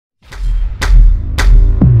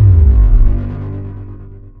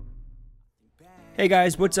Hey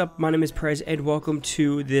guys, what's up? My name is Prez and welcome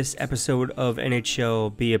to this episode of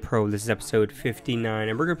NHL Be A Pro. This is episode 59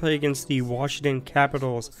 and we're going to play against the Washington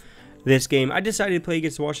Capitals this game. I decided to play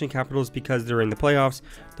against the Washington Capitals because they're in the playoffs.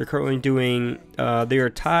 They're currently doing, they are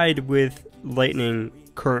tied with Lightning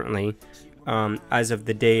currently as of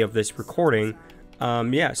the day of this recording.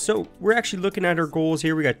 Yeah, so we're actually looking at our goals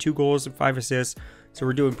here. We got 2 goals and 5 assists. So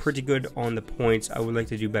we're doing pretty good on the points. I would like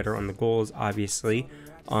to do better on the goals, obviously.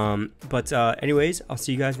 Anyways, I'll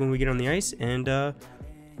see you guys when we get on the ice, and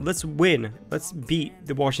let's win. Let's beat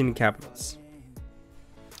the Washington Capitals.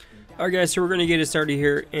 Alright guys, so we're going to get it started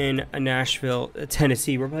here in Nashville,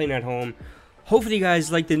 Tennessee. We're playing at home. Hopefully you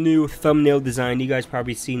guys like the new thumbnail design. You guys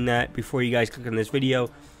probably seen that before you guys click on this video.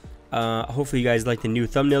 Hopefully you guys like the new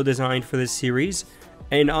thumbnail design for this series.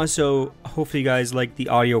 And also, hopefully you guys like the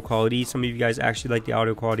audio quality. Some of you guys actually like the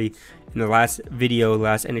audio quality in the last video,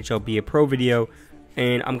 last NHL Be A Pro video.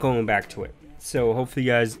 And I'm going back to it. So hopefully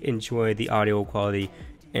you guys enjoy the audio quality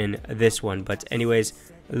in this one. But anyways,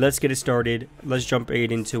 let's get it started. Let's jump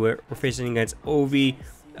right into it. We're facing against Ovi.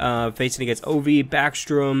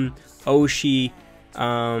 Backstrom, Oshie.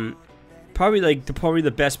 Probably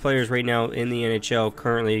the best players right now in the NHL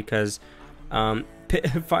currently, because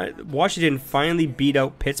Washington finally beat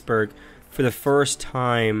out Pittsburgh for the first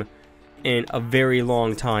time in a very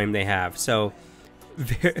long time. They have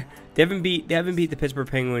they haven't beat the Pittsburgh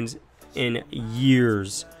Penguins in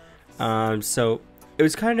years. So it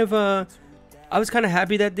was kind of I was kind of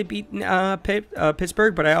happy that they beat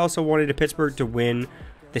Pittsburgh, but I also wanted Pittsburgh to win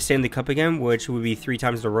the Stanley Cup again, which would be 3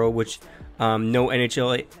 times in a row, which no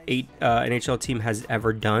NHL team has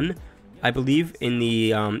ever done, I believe, in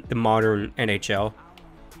the modern NHL,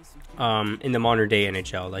 in the modern day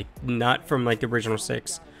NHL, like not from like the original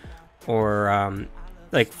 6, or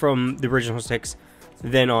like from the original 6.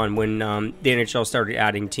 Then on, when the NHL started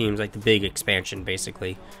adding teams, like the big expansion,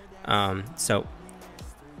 basically. So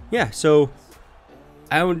yeah, so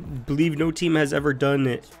I don't believe no team has ever done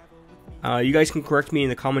it. You guys can correct me in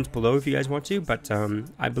the comments below if you guys want to, but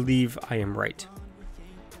I believe I am right.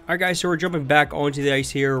 Alright guys, so we're jumping back onto the ice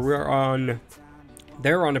here.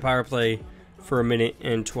 They're on the power play for 1 minute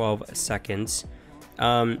and 12 seconds.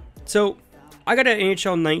 So I got an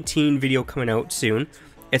NHL 19 video coming out soon.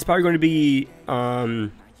 It's probably going to be,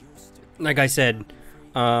 like I said,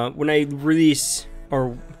 when I do release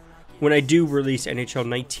NHL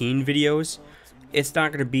 19 videos, it's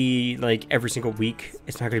not going to be like every single week.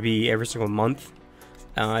 It's not going to be every single month.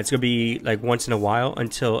 It's going to be like once in a while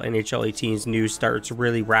until NHL 18's news starts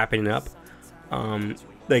really wrapping up.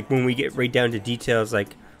 Like when we get right down to details,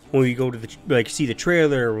 like when we go to see the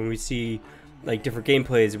trailer, when we see like different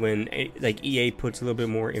gameplays, when like EA puts a little bit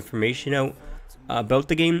more information out about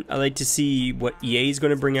the game. I like to see what EA is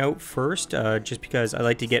going to bring out first, just because I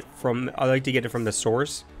like to get it from the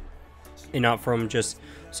source and not from just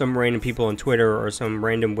some random people on Twitter or some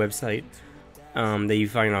random website that you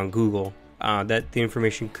find on Google. That the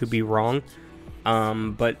information could be wrong,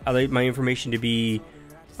 but I like my information to be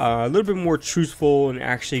a little bit more truthful and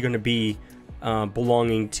actually going to be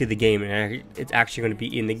belonging to the game, and it's actually going to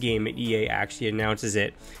be in the game, and EA actually announces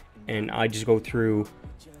it, and I just go through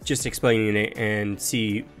just explaining it and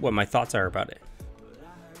see what my thoughts are about it.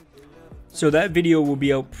 So that video will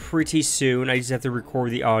be out pretty soon. I just have to record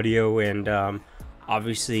the audio and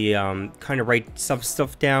obviously kind of write some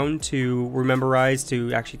stuff down to memorize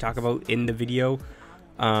to actually talk about in the video.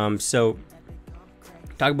 So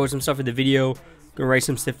talk about some stuff in the video, gonna write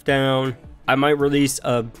some stuff down. I might release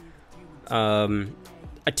a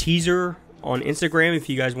teaser on Instagram. If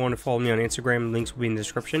you guys want to follow me on Instagram, links will be in the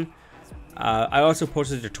description. I also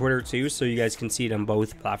posted it to Twitter too, so you guys can see it on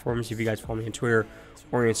both platforms if you guys follow me on Twitter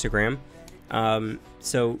or Instagram.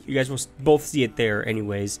 So you guys will both see it there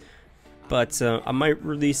anyways. But I might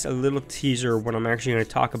release a little teaser what I'm actually going to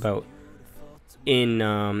talk about in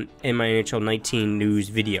my NHL 19 news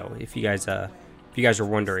video, if you guys are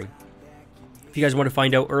wondering. If you guys want to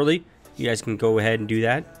find out early, you guys can go ahead and do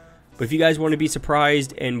that. But if you guys want to be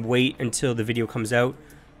surprised and wait until the video comes out,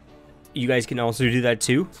 you guys can also do that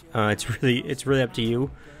too. It's really up to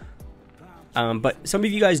you. But some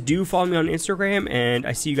of you guys do follow me on Instagram, and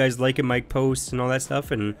I see you guys liking my posts and all that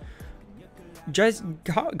stuff, and just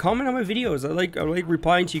comment on my videos. I like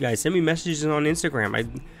replying to you guys. Send me messages on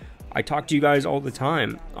Instagram. I talk to you guys all the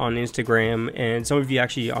time on Instagram, and some of you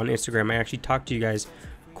actually on Instagram, I actually talk to you guys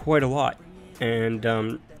quite a lot, and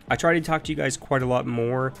I try to talk to you guys quite a lot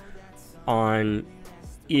more on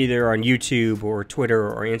either on YouTube or Twitter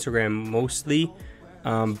or Instagram mostly.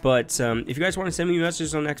 But if you guys want to send me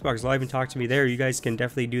messages on Xbox Live and talk to me there, you guys can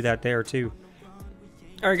definitely do that there too.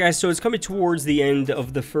 Alright guys, so it's coming towards the end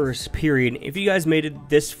of the first period. If you guys made it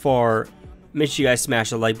this far, make sure you guys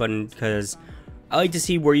smash the like button, because I like to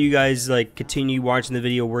see where you guys like continue watching the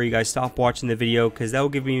video, where you guys stop watching the video, because that will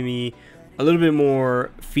give me a little bit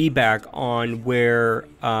more feedback on where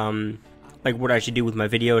like what I should do with my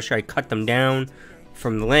videos. Should I cut them down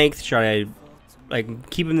from the length? Should I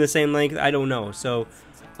like keep them the same length? I don't know. So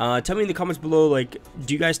tell me in the comments below, like,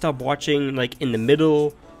 do you guys stop watching like in the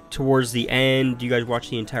middle, towards the end? Do you guys watch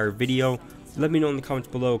the entire video? Let me know in the comments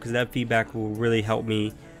below, because that feedback will really help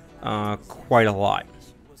me quite a lot.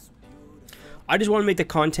 I just want to make the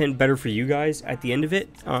content better for you guys at the end of it.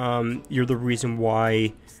 You're the reason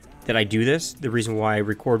why that I do this, the reason why I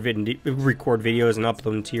record videos and upload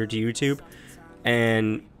them to YouTube.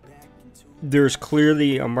 And there's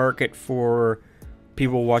clearly a market for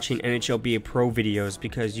people watching NHL Be A Pro videos,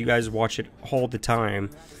 because you guys watch it all the time.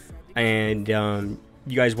 And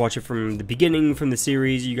you guys watch it from the beginning, from the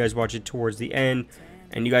series, you guys watch it towards the end,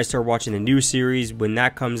 and you guys start watching the new series when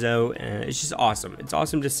that comes out, and it's just awesome. It's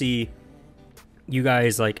awesome to see you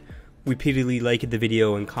guys like repeatedly liking the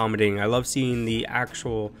video and commenting. I love seeing the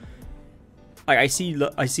actual, like, I see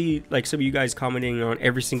like some of you guys commenting on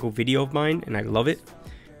every single video of mine, and I love it.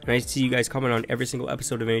 And I see you guys comment on every single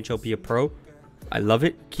episode of NHL Be A Pro. I love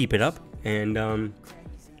it. Keep it up. And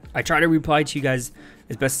I try to reply to you guys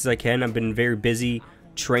as best as I can. I've been very busy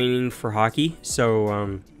training for hockey,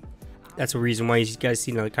 so that's the reason why you guys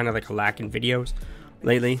see kind of like a lack in videos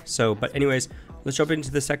lately. So, but anyways, let's jump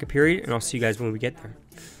into the second period, and I'll see you guys when we get there.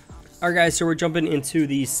 Alright guys, so we're jumping into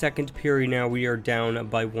the second period now. We are down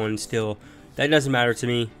by 1 still. That doesn't matter to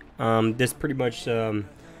me. This pretty much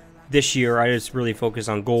this year I just really focus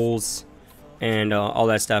on goals and all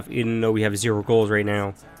that stuff, even though we have 0 goals right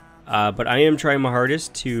now. But I am trying my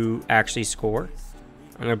hardest to actually score.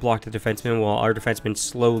 I'm going to block the defenseman while our defenseman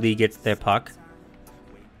slowly gets the puck.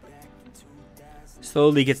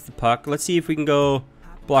 Slowly gets the puck. Let's see if we can go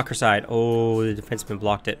blocker side. Oh, the defenseman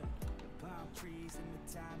blocked it.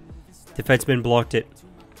 Defenseman blocked it.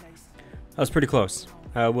 That was pretty close.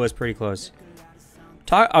 It was pretty close.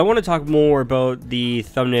 I want to talk more about the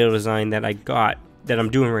thumbnail design that I'm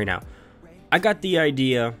doing right now. I got the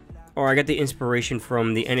idea, or I got the inspiration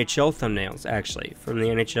from the NHL thumbnails, actually, from the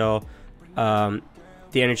NHL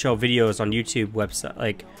videos on YouTube website,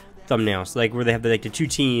 like thumbnails, like where they have the 2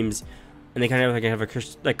 teams, and they kind of have a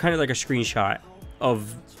screenshot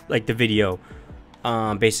of like the video,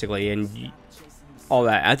 basically, and all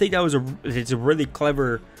that. I think that was it's a really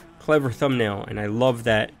clever thumbnail, and I love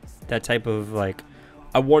that type of like.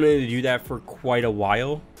 I wanted to do that for quite a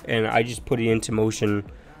while, and I just put it into motion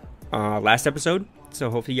last episode. So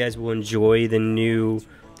hopefully you guys will enjoy the new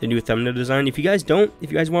thumbnail design. If you guys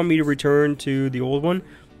want me to return to the old one,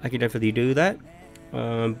 I can definitely do that.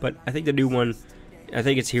 But I think the new one, I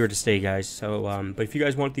think it's here to stay, guys. So, but if you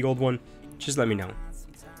guys want the old one, just let me know.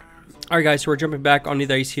 Alright guys, so we're jumping back onto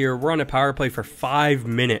the ice here. We're on a power play for 5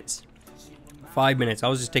 minutes. 5 minutes. I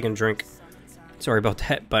was just taking a drink. Sorry about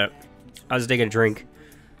that, but I was taking a drink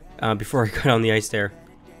before I got on the ice there.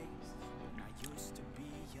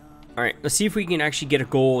 Alright, let's see if we can actually get a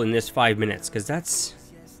goal in this 5 minutes, because that's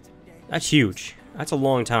huge. That's a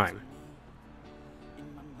long time.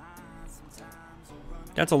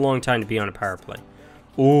 That's a long time to be on a power play.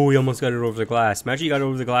 Oh, we almost got it over the glass. Imagine you got it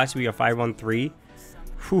over the glass, we got 5-on-3.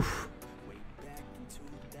 Whew.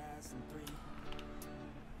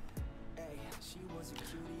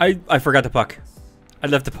 I forgot the puck. I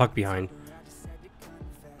left the puck behind.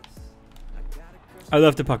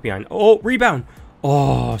 Oh, rebound.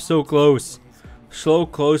 Oh, so close. So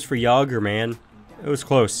close for Yager, man. It was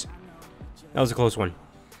close. That was a close one.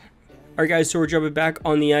 Alright guys, so we're jumping back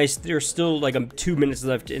on the ice. There's still like 2 minutes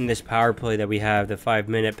left in this power play that we have, the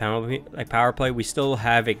 5-minute power play. We still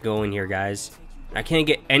have it going here, guys. I can't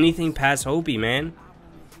get anything past Hopi, man.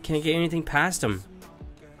 Can't get anything past him.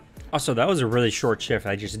 Also, that was a really short shift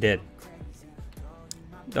I just did.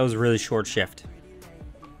 That was a really short shift.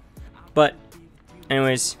 But,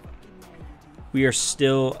 anyways, we are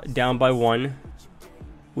still down by 1.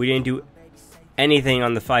 We didn't do anything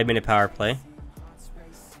on the 5-minute power play.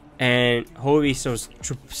 And Hopi still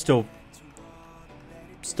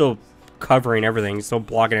covering everything, still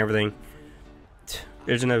blocking everything.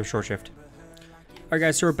 There's another short shift. Alright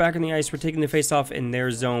guys, so we're back on the ice. We're taking the face off in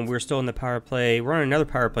their zone. We're still in the power play. We're on another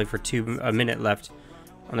power play for a minute left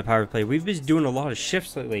on the power play. We've been doing a lot of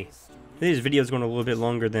shifts lately. I think this video is going a little bit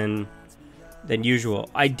longer than usual.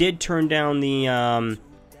 I did turn down the I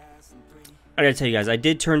gotta tell you guys, I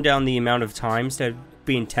did turn down the amount of time. Instead of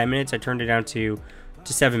being 10 minutes, I turned it down to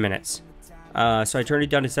 7 minutes. So I turned it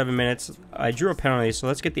down to 7 minutes. I drew a penalty, so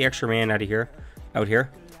let's get the extra man out of here. out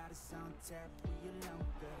here.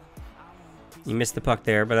 You missed the puck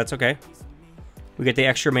there, but that's okay. We get the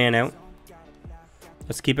extra man out.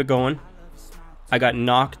 Let's keep it going. I got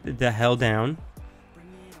knocked the hell down.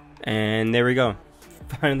 And there we go.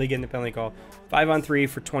 Finally getting the penalty call. 5-on-3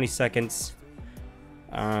 for 20 seconds.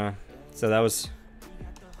 So that's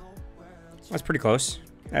pretty close.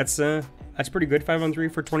 That's pretty good.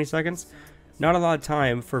 5-on-3 for 20 seconds. Not a lot of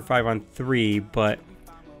time for 5-on-3, but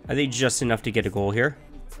I think just enough to get a goal here.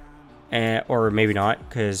 Or maybe not,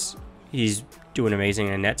 because he's doing amazing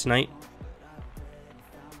in the net tonight.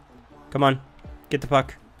 Come on. Get the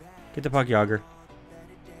puck. Get the puck, Yager.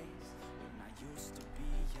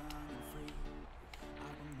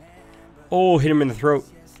 Oh, hit him in the throat.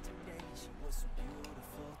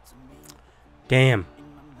 Damn.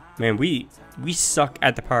 Man, we suck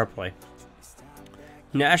at the power play.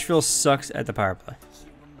 Nashville sucks at the power play.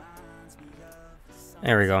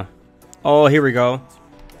 There we go. Oh, here we go.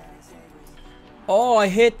 Oh, I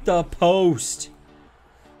hit the post.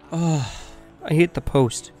 Oh, I hit the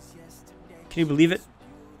post. Can you believe it?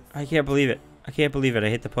 I can't believe it. I can't believe it. I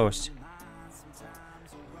hit the post.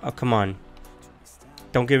 Oh, come on.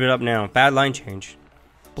 Don't give it up now. Bad line change.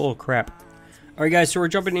 Bull crap. Alright guys, so we're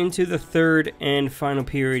jumping into the third and final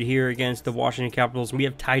period here against the Washington Capitals. We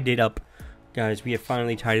have tied it up. Guys, we have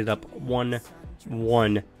finally tied it up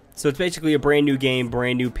 1-1. So it's basically a brand new game,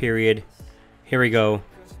 brand new period. Here we go.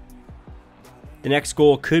 The next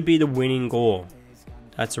goal could be the winning goal.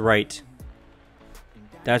 That's right.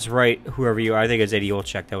 That's right, whoever you are. I think it's Eddie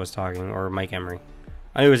Olczyk that was talking, or Mike Emery.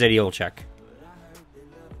 I think it was Eddie Olczyk.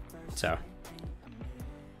 So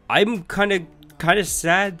I'm kind of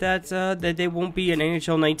sad that that they won't be an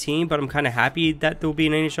NHL 19, but I'm kind of happy that they'll be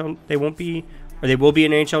an NHL. They won't be, or they will be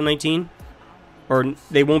an NHL 19, or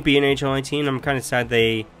they won't be an NHL 19. I'm kind of sad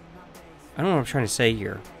they. I don't know what I'm trying to say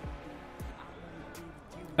here.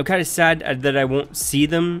 I'm kind of sad that I won't see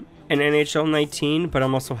them in NHL 19, but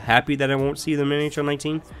I'm also happy that I won't see them in NHL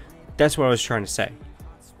 19. That's what I was trying to say.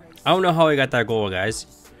 I don't know how I got that goal,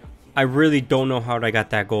 guys. I really don't know how I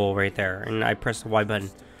got that goal right there, and I pressed the Y button.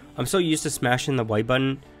 I'm so used to smashing the Y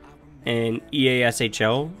button in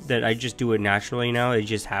EASHL that I just do it naturally now. It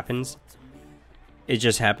just happens. It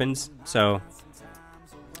just happens. So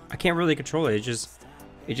I can't really control it.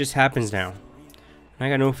 It just happens now. And I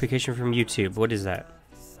got a notification from YouTube. What is that?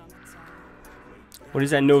 What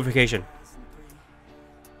is that notification?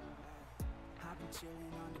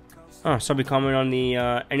 Oh, somebody comment on the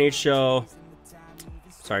NHL.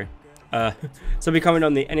 Sorry. Somebody comment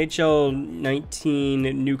on the NHL 19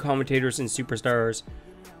 new commentators and superstars.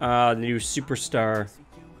 The new superstar.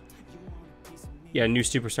 Yeah, new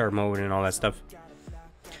superstar mode and all that stuff.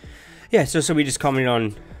 Yeah, so somebody just commented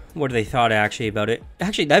on what they thought actually about it.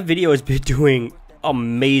 Actually, that video has been doing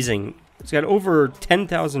amazing. It's got over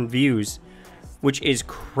 10,000 views, which is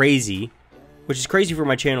crazy. Which is crazy for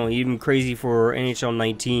my channel, even crazy for NHL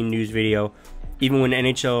 19 news video. Even when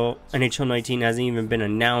NHL 19 hasn't even been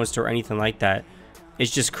announced or anything like that.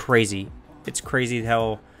 It's just crazy. It's crazy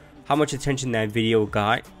how much attention that video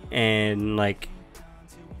got, and like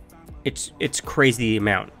it's crazy the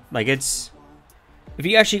amount. Like, it's, if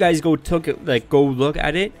you actually guys go look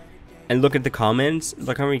at it and look at the comments,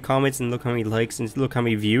 look how many comments and look how many likes and look how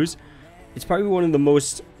many views. It's probably one of the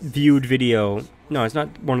most viewed video. No, it's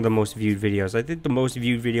not one of the most viewed videos. I think the most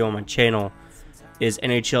viewed video on my channel is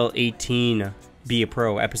NHL 18 Be A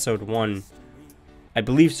Pro episode 1. I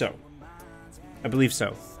believe so. I believe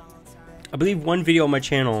so. I believe one video on my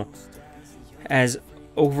channel has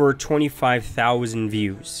over 25,000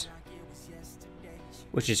 views,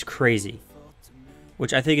 which is crazy.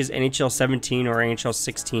 Which I think is NHL 17 or NHL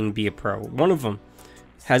 16 Be A Pro. One of them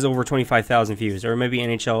has over 25,000 views, or maybe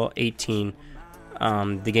NHL 18,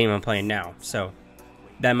 the game I'm playing now. So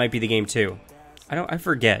that might be the game too. I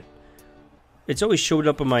forget. It's always showed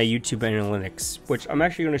up on my YouTube analytics, which I'm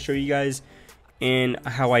actually going to show you guys in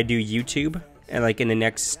how I do YouTube, and like in the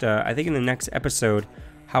next, I think in the next episode,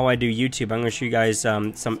 how I do YouTube. I'm going to show you guys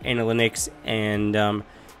some analytics and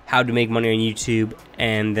how to make money on YouTube,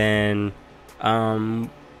 and then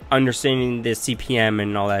understanding the CPM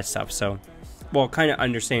and all that stuff. So, well, kind of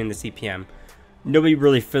understanding the CPM. Nobody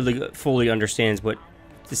really fully understands what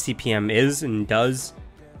the CPM is and does.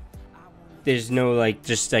 There's no like,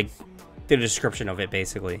 just like the description of it,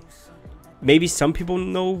 basically. Maybe some people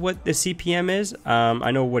know what the CPM is.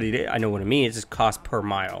 I know what it is. I know what it means. It's cost per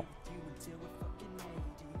mile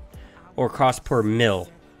or cost per mil.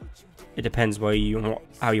 It depends how you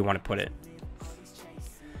want to put it.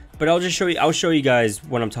 But I'll just show you. I'll show you guys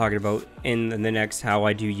what I'm talking about in the next how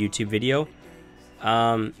I do YouTube video.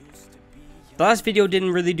 The last video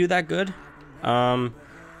didn't really do that good.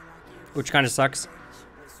 which kind of sucks.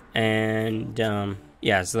 And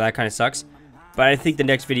yeah, so that kind of sucks. But I think the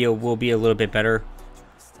next video will be a little bit better.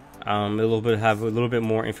 Have a little bit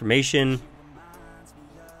more information,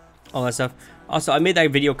 all that stuff. Also, I made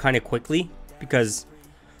that video kind of quickly because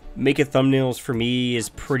making thumbnails for me is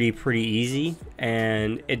pretty easy,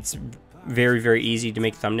 and it's very easy to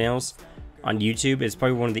make thumbnails on YouTube. It's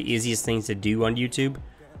probably one of the easiest things to do on YouTube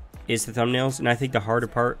is the thumbnails. And I think the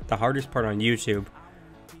hardest part on YouTube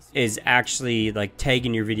is actually like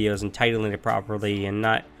tagging your videos and titling it properly and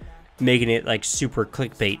not making it like super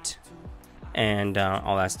clickbait and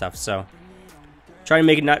all that stuff. So try to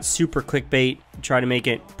make it not super clickbait, try to make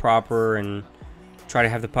it proper, and try to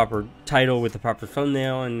have the proper title with the proper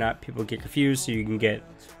thumbnail and not people get confused, so you can get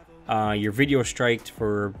your video striked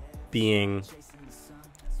for being,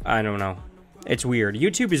 I don't know, it's weird.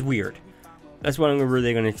 YouTube is weird. That's what I'm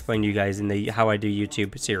really going to explain to you guys in the How I Do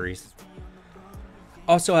YouTube series.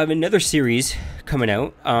 Also, I have another series coming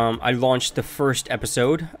out. I launched the first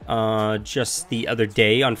episode just the other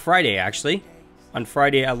day, on Friday actually. On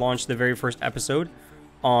Friday I launched the very first episode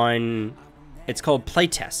on, it's called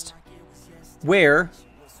Playtest, where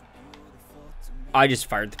I just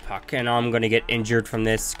fired the puck and I'm going to get injured from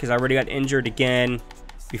this because I already got injured again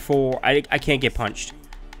before. I can't get punched.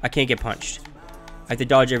 I can't get punched. I have to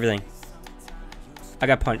dodge everything. I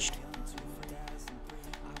got punched.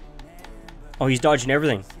 Oh, he's dodging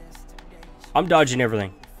everything. I'm dodging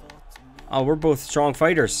everything. Oh, we're both strong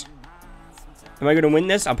fighters. Am I going to win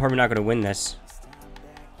this? I'm probably not going to win this.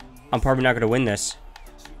 I'm probably not going to win this.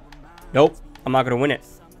 Nope, I'm not going to win it.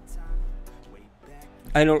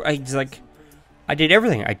 I did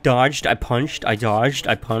everything. I dodged, I punched, I dodged,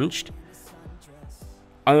 I punched.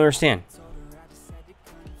 I don't understand.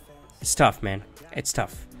 It's tough, man. It's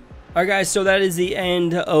tough. Alright guys, so that is the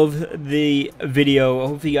end of the video. I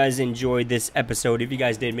hope you guys enjoyed this episode. If you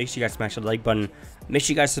guys did, make sure you guys smash the like button. Make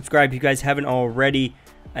sure you guys subscribe if you guys haven't already.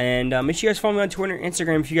 And make sure you guys follow me on Twitter and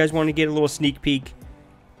Instagram if you guys want to get a little sneak peek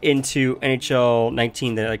into NHL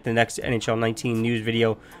 19, the next NHL 19 news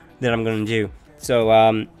video that I'm going to do.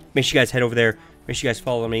 So make sure you guys head over there. Make sure you guys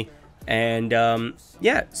follow me. And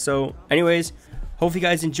yeah, so anyways, hope you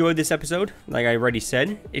guys enjoyed this episode, like I already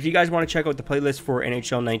said. If you guys want to check out the playlist for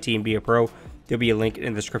NHL 19 Be A Pro, there'll be a link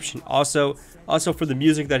in the description. Also for the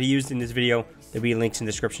music that I used in this video, there'll be links in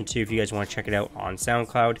the description too if you guys want to check it out on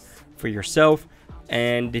SoundCloud for yourself.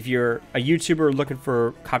 And if you're a YouTuber looking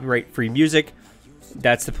for copyright-free music,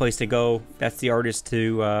 that's the place to go. That's the artist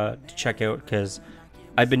to check out, because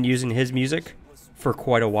I've been using his music for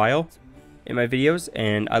quite a while in my videos,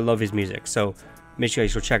 and I love his music. So make sure you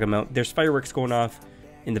guys go check him out. There's fireworks going off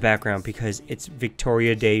in the background because it's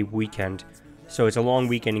Victoria Day weekend. So it's a long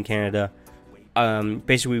weekend in Canada.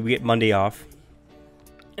 Basically, we get Monday off.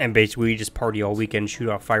 And basically, we just party all weekend, shoot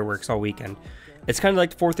off fireworks all weekend. It's kind of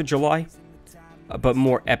like the 4th of July, but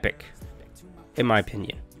more epic, in my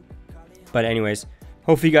opinion. But anyways,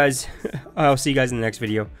 hopefully you guys, I'll see you guys in the next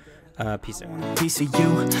video. Peace out. Piece of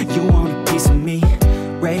you want a piece of me.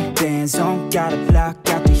 Ray-Bans on, gotta block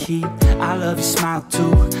out the heat. I love your smile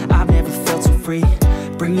too, I've never felt so free.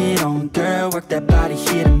 Bring it on, girl, work that body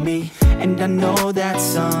here to me. And I know that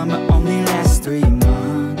summer only lasts 3 months.